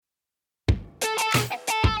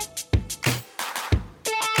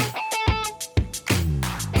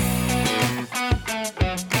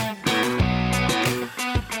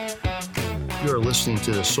listening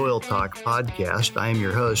to the Soil Talk podcast. I am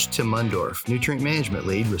your host, Tim Mundorf, Nutrient Management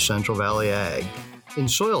Lead with Central Valley Ag. In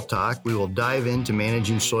Soil Talk, we will dive into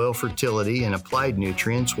managing soil fertility and applied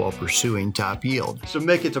nutrients while pursuing top yield. So,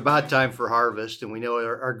 Mick, it's about time for harvest, and we know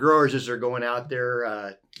our growers, as they're going out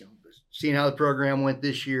there, seeing how the program went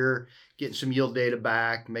this year, getting some yield data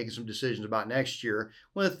back, making some decisions about next year.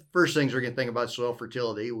 One of the first things we're going to think about soil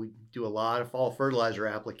fertility. We do a lot of fall fertilizer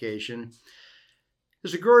application.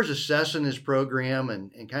 As the grower's assessing his program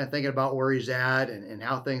and kind of thinking about where he's at and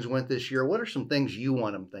how things went this year, what are some things you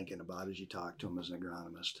want him thinking about as you talk to him as an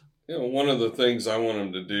agronomist? One of the things I want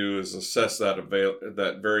him to do is assess that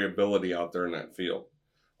variability out there in that field.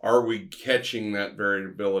 Are we catching that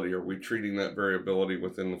variability? Are we treating that variability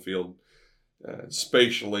within the field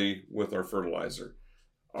spatially with our fertilizer?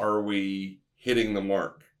 Are we hitting the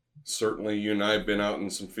mark? Certainly, you and I have been out in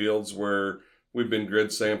some fields where we've been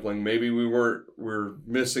grid sampling. Maybe we're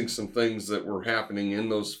missing some things that were happening in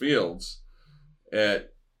those fields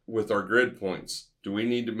with our grid points. Do we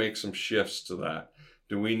need to make some shifts to that?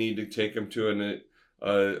 Do we need to take them to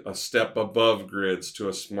a step above grids to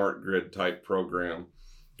a smart grid type program?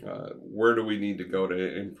 Where do we need to go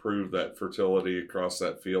to improve that fertility across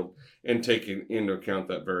that field and taking into account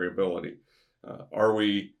that variability? Are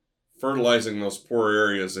we fertilizing those poor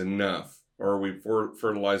areas enough? Or are we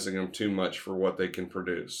fertilizing them too much for what they can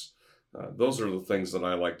produce? Those are the things that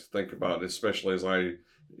I like to think about, especially as I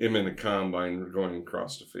am in a combine going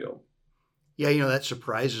across the field. Yeah, that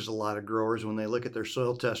surprises a lot of growers when they look at their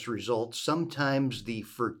soil test results. Sometimes the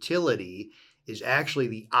fertility is actually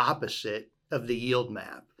the opposite of the yield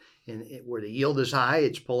map. And where the yield is high,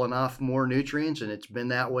 it's pulling off more nutrients, and it's been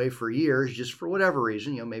that way for years, just for whatever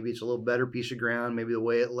reason. Maybe it's a little better piece of ground, maybe the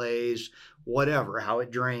way it lays, whatever, how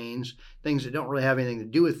it drains, things that don't really have anything to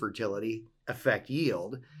do with fertility affect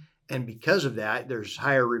yield. And because of that, there's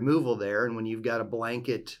higher removal there. And when you've got a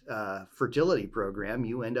blanket fertility program,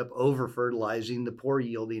 you end up over-fertilizing the poor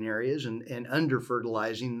yielding areas and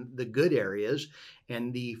under-fertilizing the good areas.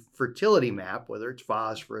 And the fertility map, whether it's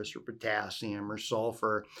phosphorus or potassium or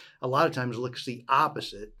sulfur, a lot of times looks the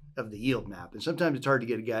opposite of the yield map. And sometimes it's hard to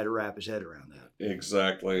get a guy to wrap his head around that.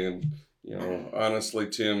 Exactly. And, honestly,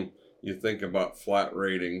 Tim, you think about flat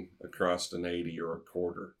rating across an 80 or a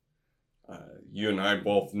quarter. You and I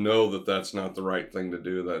both know that that's not the right thing to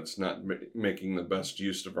do. That's not making the best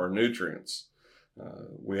use of our nutrients.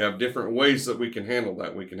 We have different ways that we can handle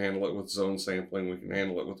that. We can handle it with zone sampling. We can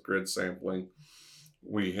handle it with grid sampling.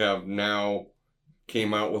 We have now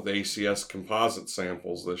came out with ACS composite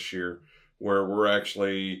samples this year, where we're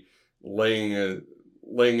actually laying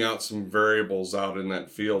out some variables out in that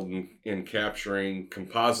field and capturing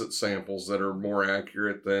composite samples that are more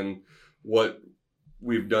accurate than what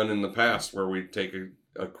we've done in the past, where we take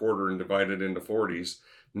a quarter and divide it into 40s.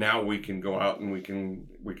 Now we can go out and we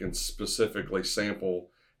can specifically sample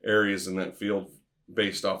areas in that field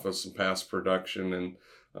based off of some past production and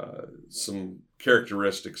some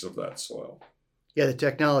characteristics of that soil. Yeah, the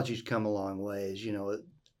technology's come a long ways.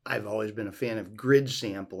 I've always been a fan of grid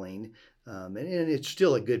sampling, and it's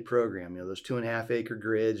still a good program. Those 2.5 acre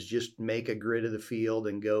grids, just make a grid of the field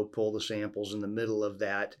and go pull the samples in the middle of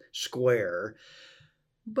that square.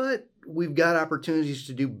 But we've got opportunities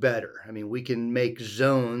to do better. We can make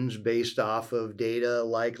zones based off of data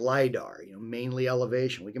like LIDAR, mainly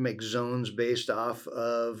elevation. We can make zones based off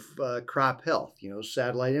of crop health,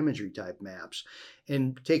 satellite imagery type maps.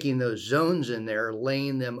 And taking those zones in there,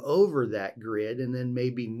 laying them over that grid, and then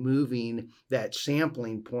maybe moving that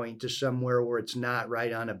sampling point to somewhere where it's not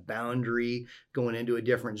right on a boundary going into a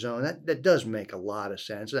different zone. That does make a lot of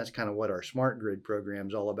sense. That's kind of what our smart grid program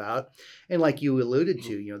is all about. And like you alluded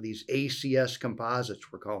to, these ACS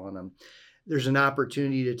composites, we're calling them, there's an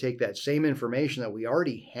opportunity to take that same information that we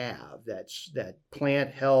already have, that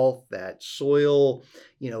plant health, that soil,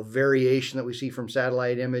 variation that we see from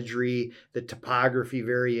satellite imagery, the topography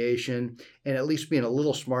variation, and at least being a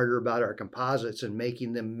little smarter about our composites and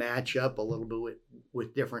making them match up a little bit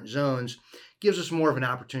with different zones gives us more of an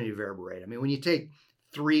opportunity to variable rate. When you take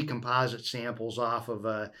 3 composite samples off of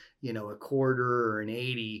a quarter or an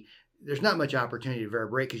 80, there's not much opportunity to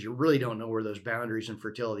variable rate because you really don't know where those boundaries in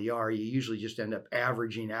fertility are. You usually just end up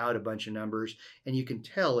averaging out a bunch of numbers, and you can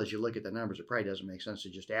tell as you look at the numbers, it probably doesn't make sense to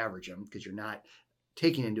just average them because you're not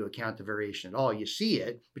taking into account the variation at all. You see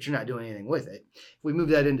it, but you're not doing anything with it. If we move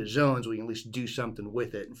that into zones, we can at least do something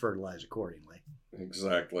with it and fertilize accordingly.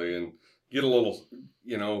 Exactly. And get a little,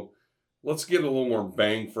 let's get a little more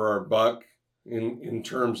bang for our buck in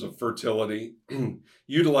terms of fertility.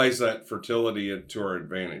 Utilize that fertility to our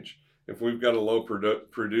advantage. If we've got a low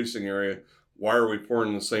producing area, why are we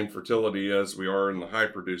pouring the same fertility as we are in the high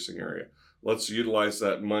producing area? Let's utilize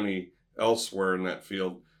that money elsewhere in that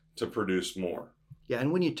field to produce more. Yeah,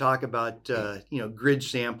 and when you talk about grid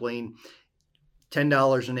sampling,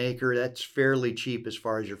 $10 an acre, that's fairly cheap as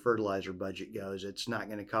far as your fertilizer budget goes. It's not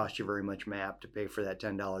going to cost you very much MAP to pay for that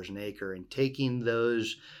 $10 an acre. And taking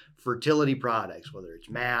those fertility products, whether it's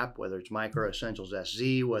MAP, whether it's Micro Essentials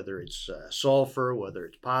SZ, whether it's sulfur, whether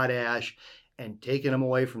it's potash, and taking them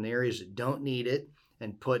away from the areas that don't need it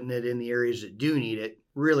and putting it in the areas that do need it,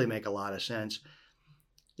 really make a lot of sense.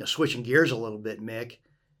 Switching gears a little bit, Mick,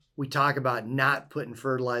 we talk about not putting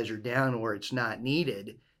fertilizer down where it's not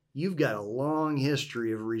needed. You've got a long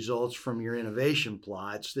history of results from your innovation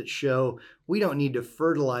plots that show we don't need to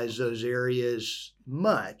fertilize those areas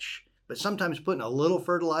much, but sometimes putting a little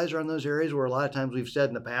fertilizer on those areas where a lot of times we've said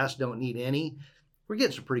in the past don't need any, we're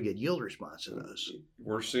getting some pretty good yield response in those.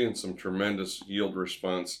 We're seeing some tremendous yield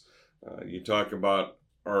response. You talk about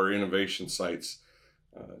our innovation sites.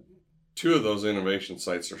 Two of those innovation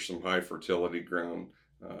sites are some high fertility ground,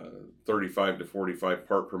 35 to 45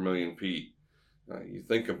 part per million peat. You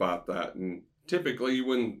think about that, and typically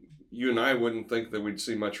you and I wouldn't think that we'd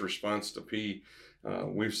see much response to P.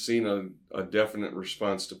 We've seen a definite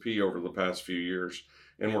response to P over the past few years,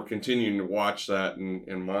 and we're continuing to watch that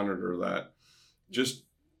and monitor that. Just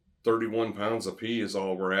 31 pounds of P is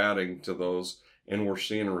all we're adding to those, and we're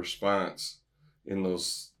seeing a response in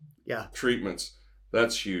those treatments.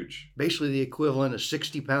 That's huge. Basically the equivalent of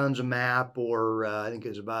 60 pounds of MAP, or I think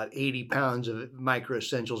it's about 80 pounds of Micro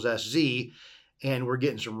Essentials SZ. And we're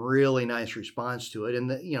getting some really nice response to it. And,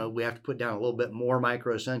 we have to put down a little bit more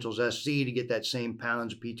Micro Essentials SC to get that same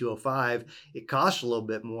pounds of P205. It costs a little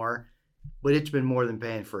bit more, but it's been more than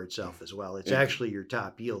paying for itself as well. It's actually your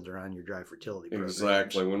top yielder on your dry fertility programs.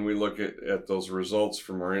 Exactly. When we look at those results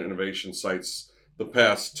from our innovation sites, the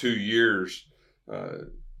past 2 years,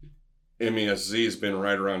 MESZ has been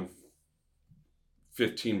right around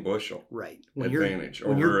 15 bushel advantage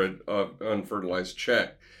over an unfertilized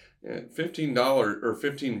check. At $15 or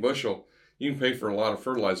 15 bushel, you can pay for a lot of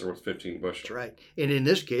fertilizer with 15 bushel. That's right. And in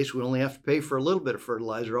this case, we only have to pay for a little bit of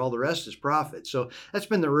fertilizer. All the rest is profit. So that's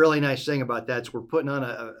been the really nice thing about that. So we're putting on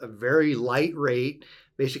a very light rate,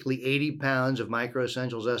 basically 80 pounds of Micro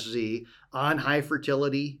Essentials SZ on high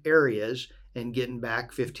fertility areas and getting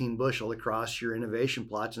back 15 bushel across your innovation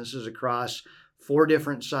plots. And this is across 4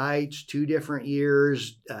 different sites, 2 different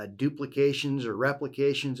years, duplications or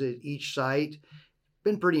replications at each site.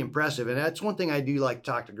 Been pretty impressive. And that's one thing I do like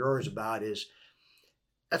to talk to growers about is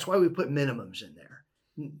that's why we put minimums in there.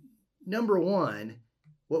 Number one,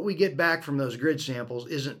 what we get back from those grid samples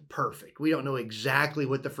isn't perfect. We don't know exactly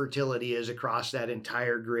what the fertility is across that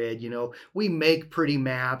entire grid. We make pretty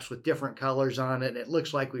maps with different colors on it, and it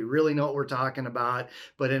looks like we really know what we're talking about.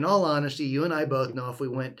 But in all honesty, you and I both know if we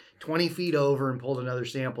went 20 feet over and pulled another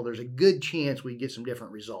sample, there's a good chance we'd get some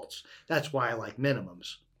different results. That's why I like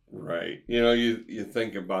minimums. Right. You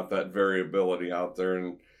think about that variability out there,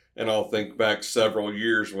 and I'll think back several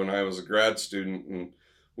years when I was a grad student, and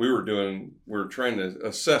we were trying to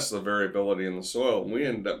assess the variability in the soil, and we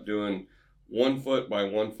ended up doing 1 foot by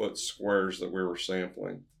 1 foot squares that we were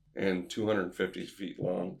sampling and 250 feet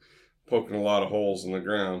long, poking a lot of holes in the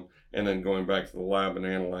ground, and then going back to the lab and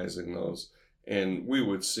analyzing those. And we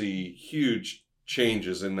would see huge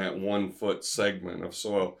changes in that 1 foot segment of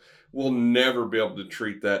soil. We'll never be able to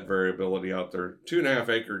treat that variability out there. 2.5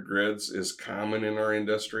 acre grids is common in our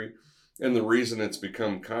industry. And the reason it's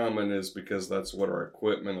become common is because that's what our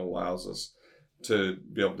equipment allows us to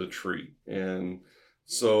be able to treat. And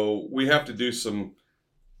so we have to do some,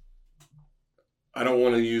 I don't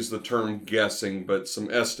want to use the term guessing, but some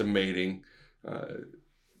estimating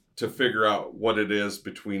to figure out what it is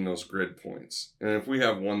between those grid points. And if we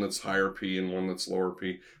have one that's higher P and one that's lower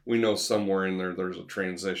P, we know somewhere in there there's a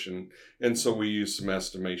transition. And so we use some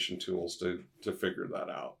estimation tools to figure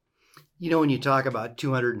that out. When you talk about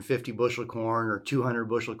 250 bushel corn or 200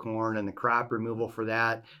 bushel corn and the crop removal for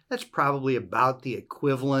that, that's probably about the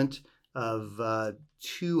equivalent of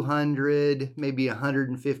 200, maybe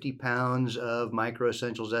 150 pounds of Micro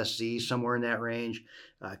Essentials SC, somewhere in that range.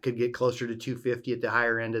 Could get closer to 250 at the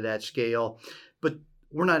higher end of that scale. But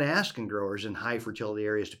we're not asking growers in high fertility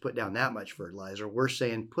areas to put down that much fertilizer. We're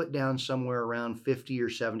saying put down somewhere around 50 or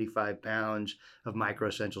 75 pounds of Micro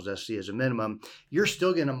Essentials SC as a minimum. You're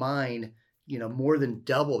still going to mine more than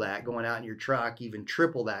double that going out in your truck, even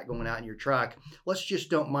triple that going out in your truck. Let's just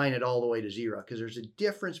don't mine it all the way to zero, because there's a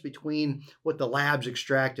difference between what the labs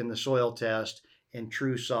extract in the soil test and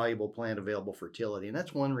true soluble plant available fertility. And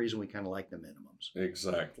that's one reason we kind of like the minimums.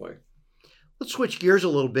 Exactly. Let's switch gears a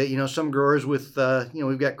little bit. Some growers with,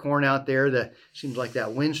 we've got corn out there that seems like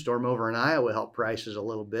that windstorm over in Iowa helped prices a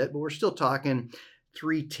little bit, but we're still talking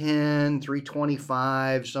 310,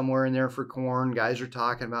 325, somewhere in there for corn. Guys are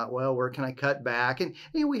talking about, well, where can I cut back? And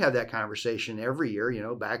we have that conversation every year.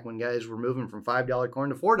 Back when guys were moving from $5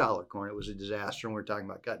 corn to $4 corn, it was a disaster, and we're talking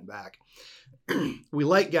about cutting back. We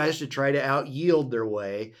like guys to try to out yield their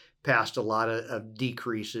way past a lot of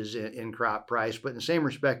decreases in crop price. But in the same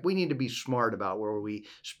respect, we need to be smart about where we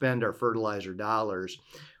spend our fertilizer dollars.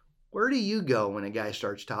 Where do you go when a guy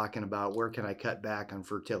starts talking about where can I cut back on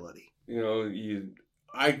fertility?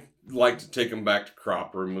 I like to take them back to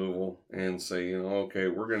crop removal and say, okay,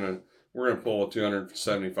 we're gonna pull a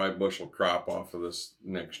 275 bushel crop off of this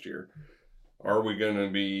next year. Are we going to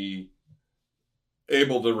be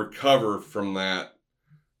able to recover from that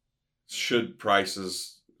should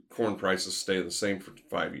corn prices stay the same for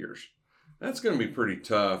 5 years? That's going to be pretty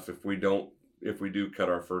tough if we do cut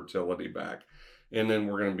our fertility back. And then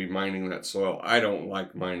we're going to be mining that soil. I don't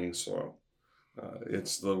like mining soil.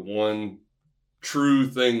 It's the one true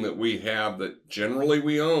thing that we have that generally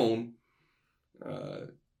we own.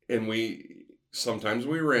 And sometimes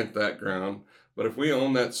we rent that ground, but if we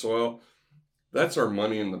own that soil, that's our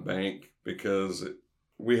money in the bank, because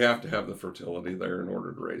we have to have the fertility there in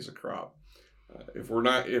order to raise a crop. If we're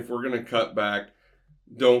going to cut back,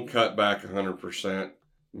 don't cut back 100%,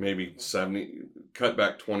 maybe 70, cut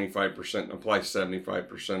back 25%, apply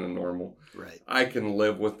 75% of normal. Right. I can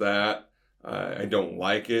live with that. I don't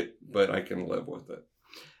like it, but I can live with it.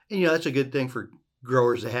 And that's a good thing for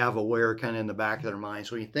growers to have aware kind of in the back of their mind.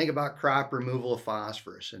 So when you think about crop removal of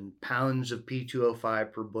phosphorus and pounds of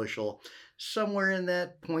P2O5 per bushel, somewhere in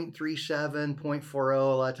that 0.37, 0.40, a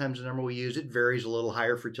lot of times the number we use, it varies a little.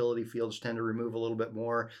 Higher fertility fields tend to remove a little bit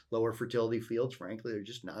more. Lower fertility fields, frankly, there's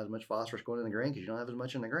just not as much phosphorus going in the grain because you don't have as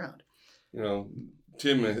much in the ground.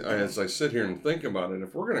 Tim, as I sit here and think about it,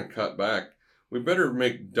 if we're going to cut back, we better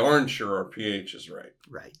make darn sure our pH is right.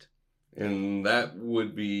 Right. And that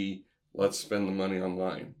would be, let's spend the money on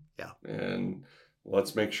lime. Yeah. And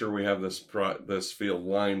let's make sure we have this field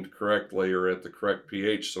limed correctly or at the correct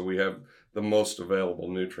pH, so we have the most available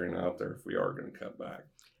nutrient out there if we are going to cut back.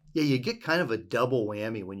 Yeah, you get kind of a double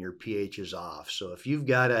whammy when your pH is off. So if you've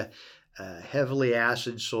got a heavily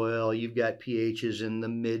acid soil, you've got pHs in the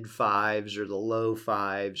mid fives or the low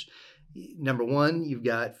fives. Number one, you've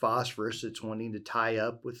got phosphorus that's wanting to tie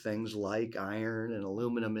up with things like iron and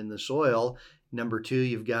aluminum in the soil. Number two,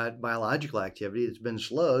 you've got biological activity that's been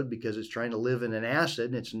slowed because it's trying to live in an acid,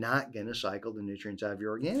 and it's not going to cycle the nutrients out of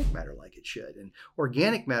your organic matter like it should. And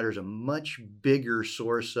organic matter is a much bigger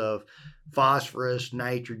source of phosphorus,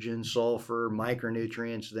 nitrogen, sulfur,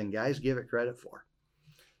 micronutrients than guys give it credit for.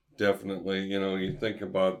 Definitely. You think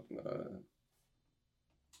about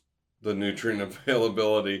the nutrient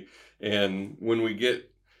availability, and when we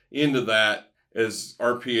get into that, as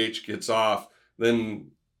our pH gets off, then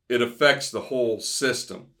it affects the whole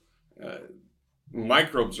system.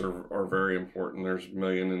 Microbes are very important. There's a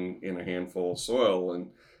million in a handful of soil, and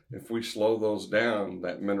if we slow those down,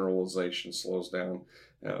 that mineralization slows down.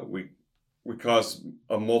 We cause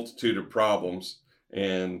a multitude of problems,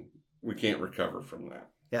 and we can't recover from that.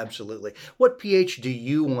 Absolutely. What pH do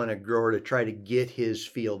you want a grower to try to get his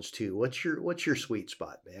fields to? What's your sweet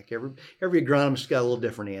spot, Beck? Every agronomist's got a little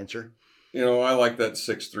different answer. I like that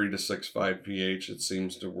 6.3 to 6.5 pH. It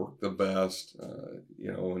seems to work the best,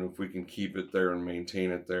 and if we can keep it there and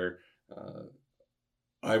maintain it there.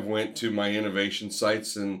 I went to my innovation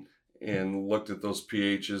sites and looked at those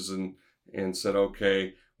pHs and said,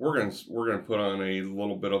 okay, we're gonna put on a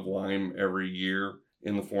little bit of lime every year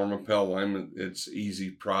in the form of Pell lime. It's easy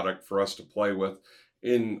product for us to play with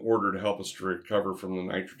in order to help us to recover from the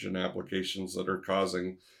nitrogen applications that are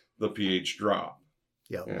causing the pH drop.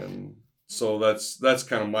 Yeah. And so that's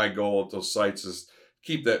kind of my goal at those sites, is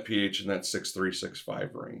keep that pH in that 6.3, 6.5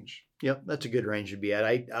 range. Yep, that's a good range to be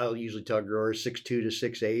at. I'll usually tell growers 6.2 to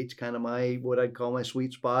 6.8 is kind of what I'd call my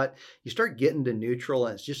sweet spot. You start getting to neutral,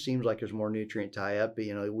 and it just seems like there's more nutrient tie up.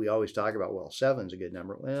 But, we always talk about, 7's a good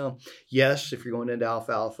number. Well, yes, if you're going into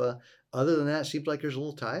alfalfa. Other than that, it seems like there's a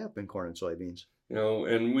little tie up in corn and soybeans.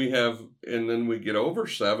 And then we get over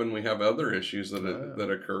 7, we have other issues that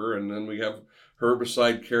occur, and then we have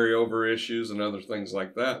herbicide carryover issues and other things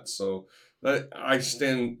like that. So I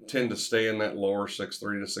tend to stay in that lower 6.3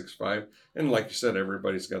 to 6.5. And like you said,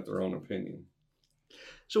 everybody's got their own opinion.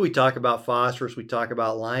 So we talk about phosphorus, we talk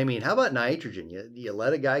about liming. How about nitrogen? You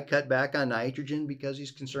let a guy cut back on nitrogen because he's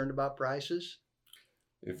concerned about prices?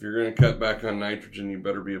 If you're going to cut back on nitrogen, you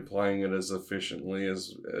better be applying it as efficiently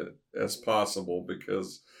as possible,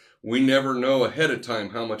 because we never know ahead of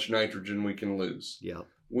time how much nitrogen we can lose. Yeah.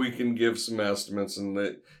 We can give some estimates, and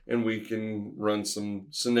we can run some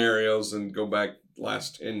scenarios and go back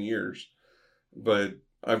last 10 years. But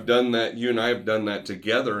I've done that. You and I have done that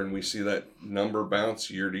together, and we see that number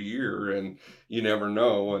bounce year to year, and you never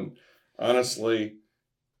know. And honestly,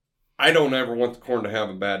 I don't ever want the corn to have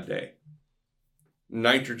a bad day.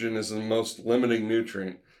 Nitrogen is the most limiting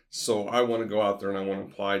nutrient. So I want to go out there and I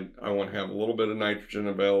want to have a little bit of nitrogen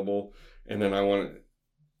available. And then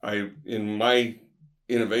in my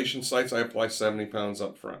innovation sites, I apply 70 pounds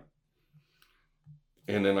up front.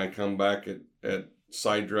 And then I come back at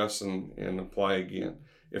side dress and apply again.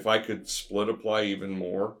 If I could split apply even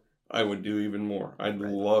more, I would do even more. I'd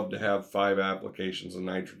love to have 5 applications of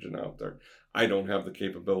nitrogen out there. I don't have the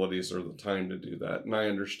capabilities or the time to do that. And I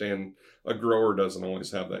understand a grower doesn't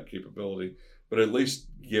always have that capability, but at least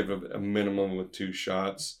give a minimum with 2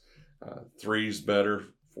 shots. 3's better,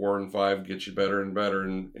 4 and 5 get you better and better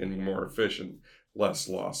and more efficient, less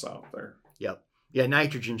loss out there. Yep. Yeah,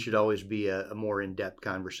 nitrogen should always be a more in-depth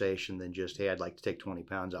conversation than just, hey, I'd like to take 20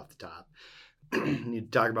 pounds off the top. You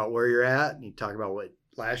need to talk about where you're at. You need to talk about what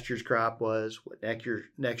last year's crop was, what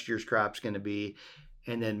next year's crop's going to be,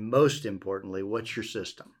 and then most importantly, what's your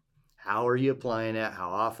system? How are you applying it? How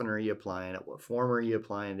often are you applying it? What form are you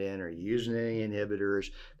applying it in? Are you using any inhibitors?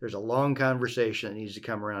 There's a long conversation that needs to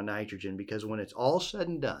come around nitrogen, because when it's all said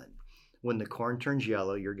and done, when the corn turns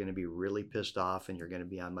yellow, you're going to be really pissed off and you're going to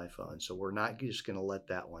be on my phone. So we're not just going to let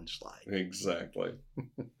that one slide. Exactly.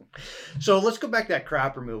 So let's go back to that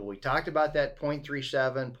crop removal. We talked about that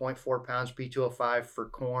 0.37, 0.4 pounds P2O5 for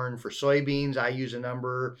corn. For soybeans, I use a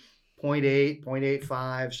number 0.8,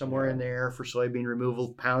 0.85, somewhere in there for soybean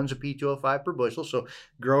removal, pounds of P2O5 per bushel. So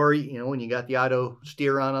grower, when you got the auto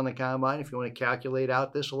steer on the combine, if you want to calculate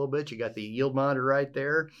out this a little bit, you got the yield monitor right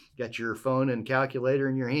there, got your phone and calculator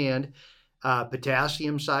in your hand.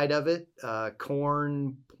 Potassium side of it,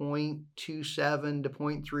 corn 0.27 to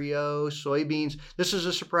 0.30, soybeans. This is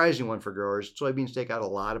a surprising one for growers. Soybeans take out a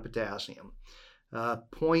lot of potassium.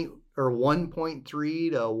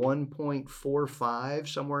 1.3 to 1.45,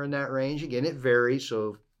 somewhere in that range. Again, it varies.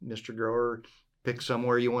 So, Mr. Grower, pick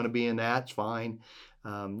somewhere you want to be in that. It's fine.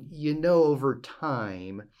 Over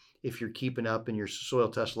time, if you're keeping up and your soil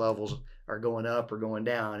test levels are going up or going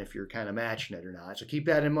down, if you're kind of matching it or not. So keep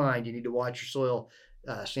that in mind. You need to watch your soil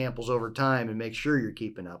samples over time and make sure you're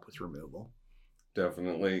keeping up with removal.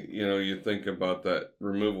 Definitely. You think about that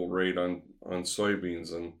removal rate on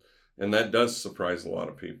soybeans, and that does surprise a lot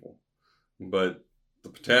of people. But the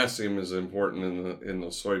potassium is important in the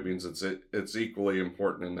soybeans. It's equally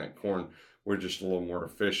important in that corn. We're just a little more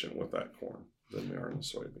efficient with that corn than we are in the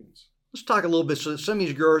soybeans. Let's talk a little bit. So some of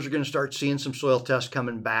these growers are going to start seeing some soil tests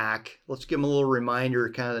coming back. Let's give them a little reminder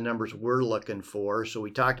of kind of the numbers we're looking for. So we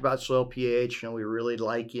talked about soil pH. We really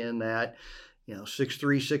like in that.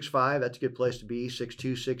 6.3, 6.5, that's a good place to be.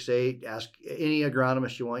 6.2, 6.8. Ask any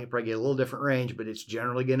agronomist you want. You probably get a little different range, but it's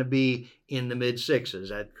generally going to be in the mid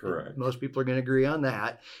 6s. Correct. Most people are going to agree on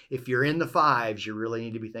that. If you're in the 5s, you really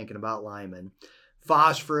need to be thinking about Lyman.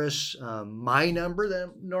 Phosphorus, my number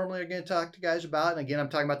that normally I'm going to talk to guys about, and again, I'm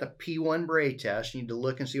talking about the P1 Bray test. You need to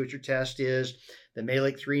look and see what your test is. The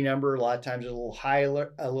Mehlich 3 number, a lot of times is a little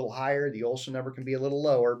higher. The Olson number can be a little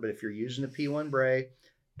lower, but if you're using the P1 Bray,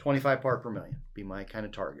 25 part per million be my kind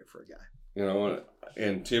of target for a guy.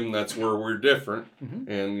 And Tim, that's where we're different.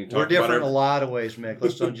 Mm-hmm. And we're different in a lot of ways, Mick.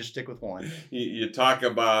 Let's don't just stick with one. You talk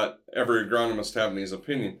about every agronomist having his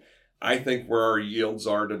opinion. I think where our yields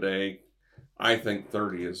are today, I think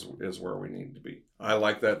 30 is where we need to be. I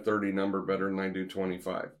like that 30 number better than I do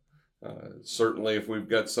 25. Certainly, if we've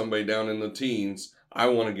got somebody down in the teens, I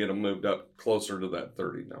want to get them moved up closer to that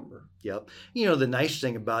 30 number. Yep. The nice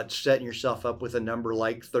thing about setting yourself up with a number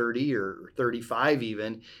like 30 or 35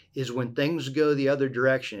 even is when things go the other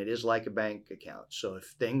direction, it is like a bank account. So if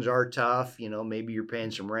things are tough, maybe you're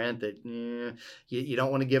paying some rent that you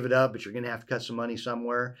don't want to give it up, but you're going to have to cut some money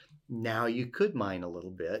somewhere. Now you could mine a little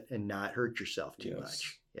bit and not hurt yourself too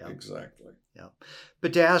much. Yep. Exactly. Yep.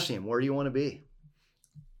 Potassium, where do you want to be?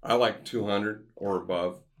 I like 200 or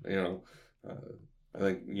above. I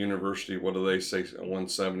think university, what do they say,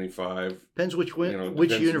 175? Depends which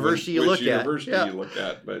university you look at. You look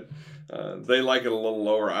at, but they like it a little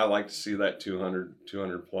lower. I like to see that 200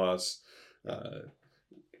 plus.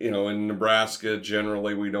 In Nebraska,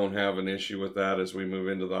 generally, we don't have an issue with that. As we move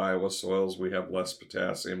into the Iowa soils, we have less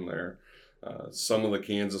potassium there. Some of the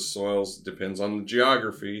Kansas soils, depends on the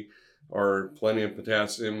geography, are plenty of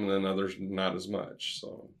potassium, and then others not as much.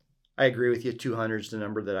 So I agree with you. 200 is the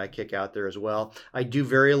number that I kick out there as well. I do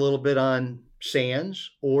vary a little bit on sands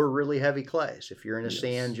or really heavy clays. If you're in a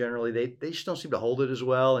sand, generally they just don't seem to hold it as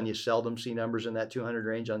well, and you seldom see numbers in that 200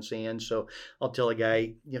 range on sand. So I'll tell a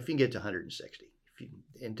guy, if you can get to 160.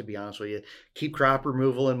 And to be honest with you, keep crop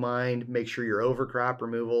removal in mind. Make sure you're over crop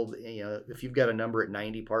removal. If you've got a number at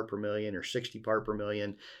 90 part per million or 60 part per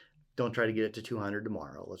million, don't try to get it to 200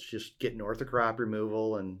 tomorrow. Let's just get north of crop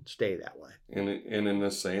removal and stay that way. And in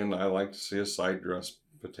the sand, I like to see a side dress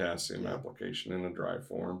potassium application in a dry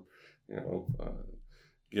form.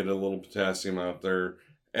 Get a little potassium out there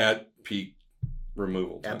at peak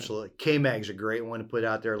removal time. Absolutely. K-Mag's a great one to put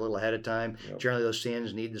out there a little ahead of time. Yep. Generally, those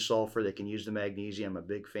sands need the sulfur. They can use the magnesium. I'm a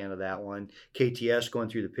big fan of that one. KTS going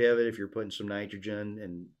through the pivot if you're putting some nitrogen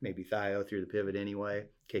and maybe thio through the pivot anyway.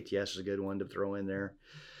 KTS is a good one to throw in there.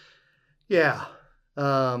 Yeah.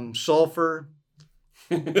 Sulfur.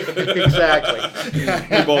 Exactly. We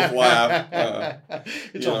both laugh.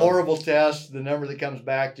 It's a horrible test. The number that comes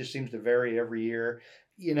back just seems to vary every year.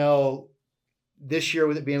 This year,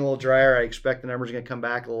 with it being a little drier, I expect the numbers are going to come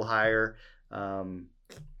back a little higher.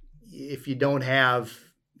 If you don't have,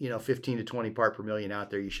 15 to 20 part per million out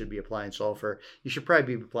there, you should be applying sulfur. You should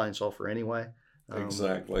probably be applying sulfur anyway.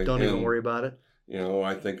 Exactly. Don't even worry about it.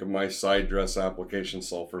 I think of my side dress application,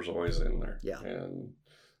 sulfur's always in there. Yeah. And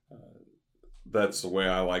that's the way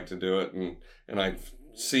I like to do it. And I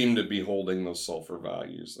seem to be holding those sulfur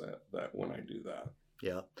values that when I do that.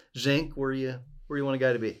 Yeah. Zinc, where you want a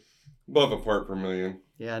guy to be? Above a part per million.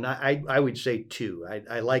 Yeah, and I would say 2.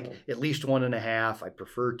 I like at least 1.5. I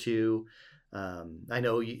prefer 2. I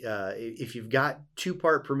know if you've got 2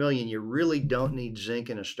 part per million, you really don't need zinc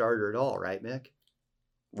in a starter at all, right, Mick?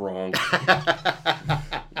 Wrong.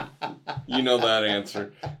 You know that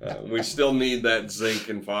answer. We still need that zinc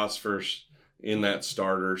and phosphorus in that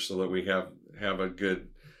starter so that we have a good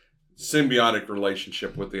symbiotic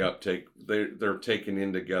relationship with the uptake. They're taken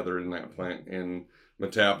in together in that plant, and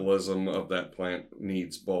metabolism of that plant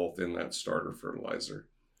needs both in that starter fertilizer.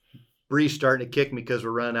 Bree's starting to kick me because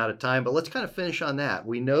we're running out of time, but let's kind of finish on that.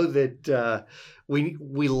 We know that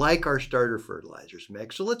we like our starter fertilizers,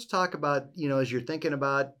 Mick. So let's talk about, as you're thinking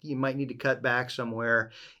about, you might need to cut back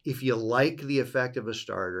somewhere. If you like the effect of a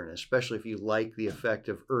starter, and especially if you like the effect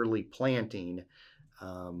of early planting,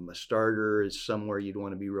 a starter is somewhere you'd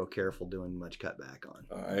want to be real careful doing much cutback on.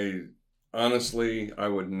 I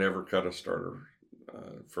would never cut a starter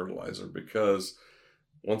fertilizer because,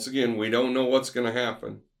 once again, we don't know what's going to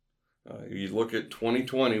happen. You look at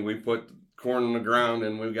 2020, we put corn in the ground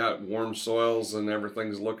and we got warm soils and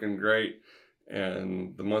everything's looking great.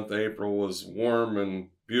 And the month of April was warm and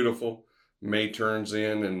beautiful. May turns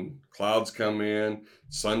in and clouds come in,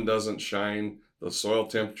 sun doesn't shine, the soil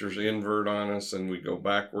temperatures invert on us and we go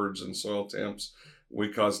backwards in soil temps. We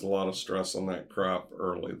caused a lot of stress on that crop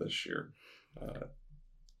early this year.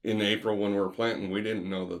 In April when we were planting, we didn't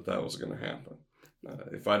know that was going to happen.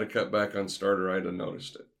 If I'd have cut back on starter, I'd have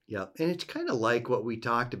noticed it. Yeah, and it's kind of like what we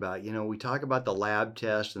talked about. We talk about the lab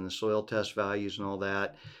test and the soil test values and all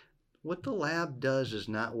that. What the lab does is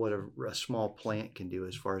not what a small plant can do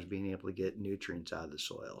as far as being able to get nutrients out of the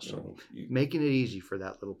soil. So making it easy for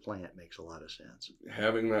that little plant makes a lot of sense.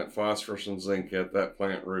 Having that phosphorus and zinc at that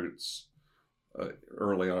plant roots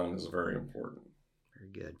early on is very important.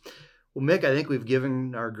 Very good. Well, Mick, I think we've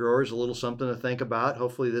given our growers a little something to think about.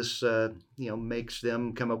 Hopefully this, makes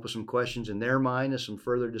them come up with some questions in their mind and some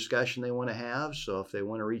further discussion they want to have. So if they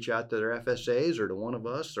want to reach out to their FSAs or to one of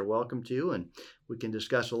us, they're welcome to, and we can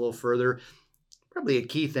discuss a little further. Probably a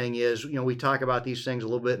key thing is, we talk about these things a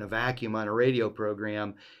little bit in a vacuum on a radio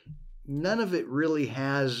program. None of it really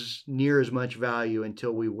has near as much value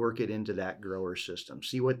until we work it into that grower system.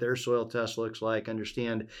 See what their soil test looks like,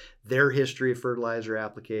 understand their history of fertilizer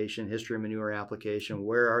application, history of manure application,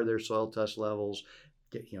 where are their soil test levels,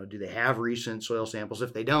 do they have recent soil samples?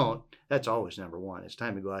 If they don't, that's always number one. It's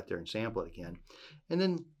time to go out there and sample it again. And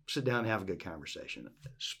then sit down and have a good conversation,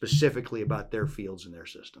 specifically about their fields and their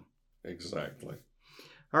system. Exactly.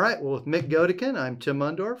 All right, well, with Mick Godekin, I'm Tim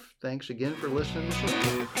Mundorf. Thanks again for listening to the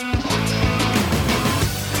show.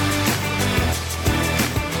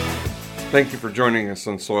 Thank you for joining us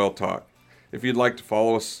on Soil Talk. If you'd like to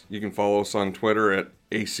follow us, you can follow us on Twitter at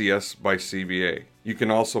ACS by CVA. You can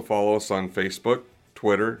also follow us on Facebook,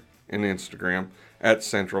 Twitter, and Instagram at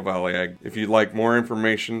Central Valley Ag. If you'd like more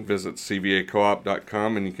information, visit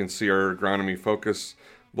cvacoop.com and you can see our Agronomy Focus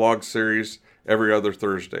blog series every other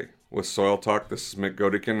Thursday. With Soil Talk, this is Mick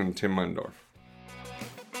Godekin and Tim Mundorf.